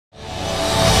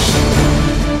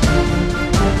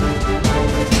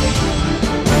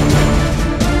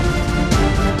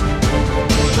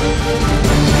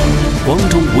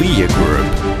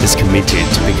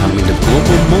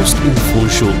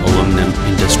influential aluminum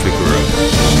industry group.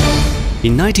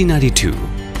 In 1992,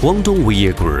 Guangdong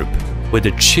Weiye Group, with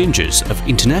the changes of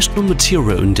international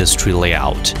material industry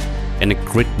layout and a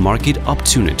great market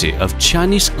opportunity of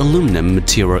Chinese aluminum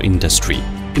material industry,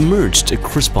 emerged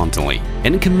correspondingly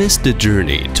and commenced the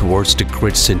journey towards the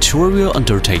great centurial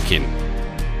undertaking.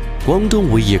 Guangdong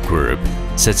Weiye Group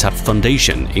sets up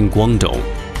foundation in Guangdong,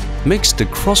 makes the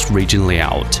cross-region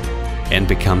layout, and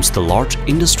becomes the large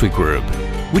industry group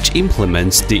which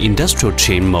implements the industrial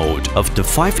chain mode of the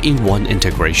 5-in-1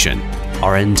 integration,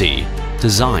 R&D,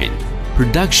 design,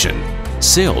 production,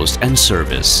 sales, and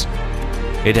service.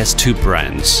 It has two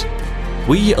brands,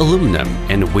 Weiye Aluminium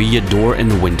and Weiye Door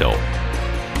and Window.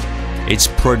 Its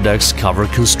products cover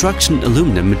construction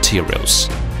aluminum materials,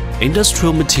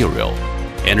 industrial material,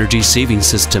 energy-saving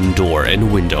system door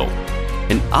and window,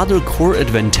 and other core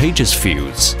advantageous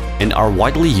fields, and are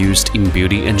widely used in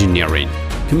building engineering,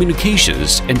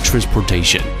 communications and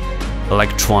transportation,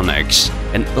 electronics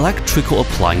and electrical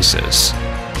appliances,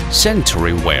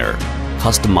 sanitary ware,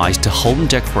 customized home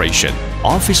decoration,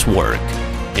 office work,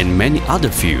 and many other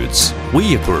fields.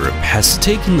 Weiye Group has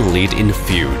taken the lead in the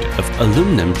field of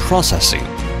aluminum processing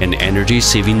and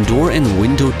energy-saving door and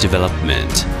window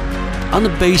development. On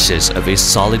the basis of its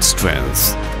solid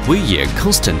strength, Weiye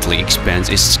constantly expands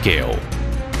its scale.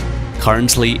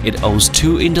 Currently, it owns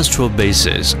two industrial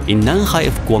bases in Nanhai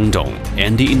of Guangdong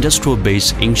and the industrial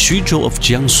base in Xuzhou of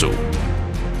Jiangsu.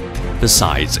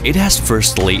 Besides, it has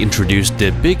firstly introduced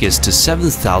the biggest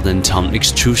 7,000-ton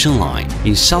extrusion line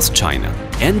in South China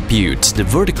and built the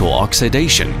vertical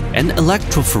oxidation and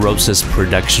electrophoresis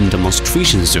production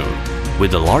demonstration zone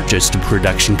with the largest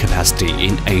production capacity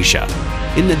in Asia.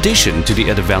 In addition to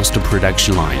the advanced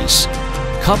production lines,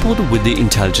 coupled with the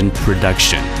intelligent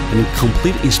production and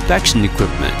complete inspection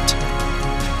equipment,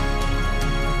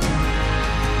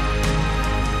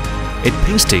 it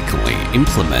painstakingly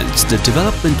implements the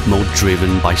development mode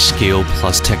driven by scale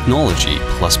plus technology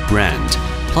plus brand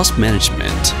plus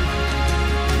management.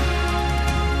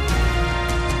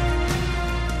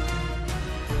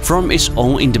 From its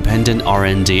own independent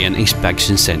R&D and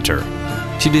inspection center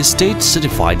to the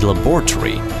state-certified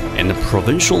laboratory and the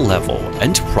provincial-level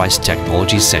enterprise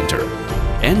technology center,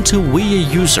 and to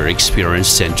Weiye User Experience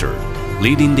Center,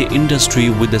 leading the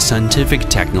industry with the scientific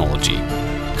technology,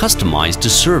 customized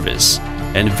service,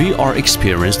 and VR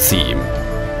experience theme.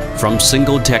 From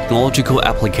single technological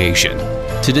application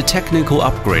to the technical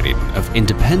upgrading of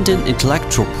independent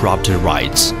intellectual property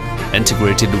rights,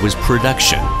 integrated with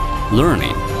production,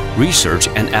 learning, research,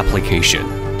 and application.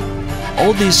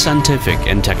 All these scientific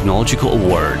and technological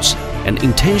awards and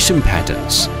intention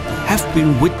patents have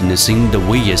been witnessing the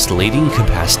Weiye's leading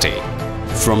capacity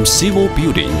from civil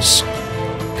buildings,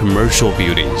 commercial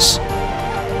buildings,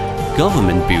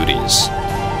 government buildings,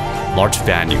 large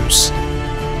venues,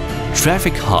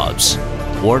 traffic hubs,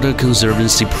 water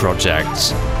conservancy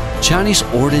projects, Chinese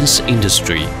ordnance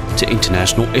industry to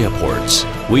international airports.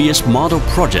 Weiye's model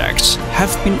projects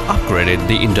have been upgraded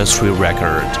the industry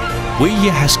record.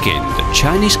 Weiye has gained the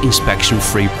Chinese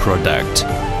inspection-free product,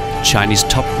 Chinese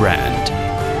top brand,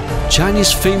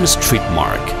 Chinese famous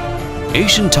trademark,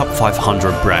 Asian top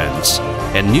 500 brands,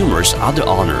 and numerous other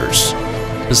honors.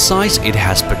 Besides, it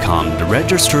has become the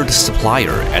registered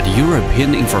supplier at the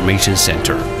European Information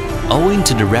Center. Owing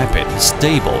to the rapid,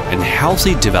 stable, and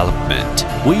healthy development,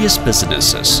 Weiye's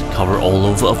businesses cover all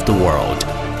over of the world,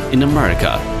 in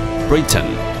America,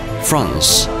 Britain,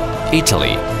 France,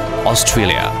 Italy,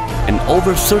 Australia, and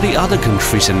over 30 other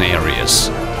countries and areas.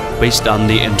 Based on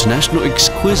the international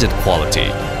exquisite quality,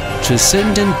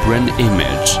 transcendent brand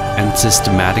image, and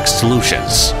systematic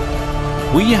solutions,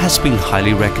 Weiye has been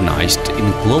highly recognized in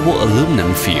the global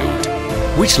aluminum field,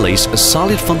 which lays a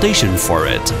solid foundation for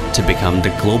it to become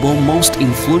the global most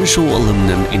influential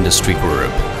aluminum industry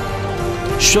group.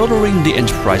 Shouldering the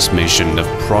enterprise mission of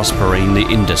prospering the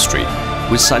industry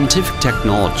with scientific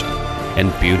technology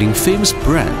and building famous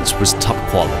brands with top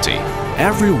quality,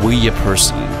 every Weiye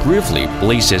person bravely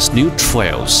blazes new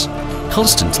trails,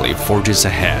 constantly forges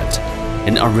ahead,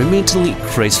 and unremittingly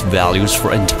creates values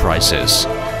for enterprises,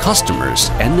 customers,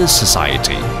 and the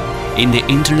society. In the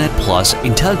Internet Plus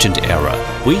intelligent era,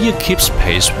 Weiye keeps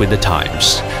pace with the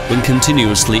times when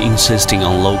continuously insisting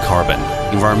on low carbon,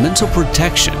 environmental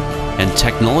protection, and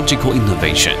technological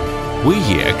innovation.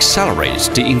 Weiye accelerates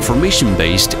the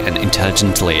information-based and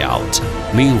intelligent layout,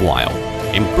 meanwhile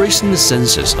embracing the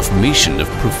senses of mission of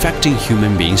perfecting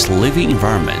human beings' living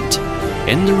environment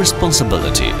and the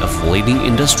responsibility of leading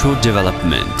industrial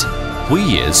development.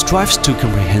 Weiye strives to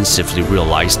comprehensively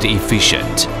realize the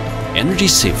efficient,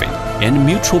 energy-saving, and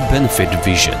mutual benefit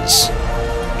visions,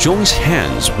 joins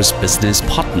hands with business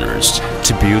partners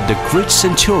to build the Great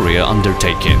Centuria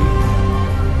undertaking.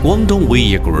 Guangdong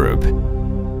Weiye Group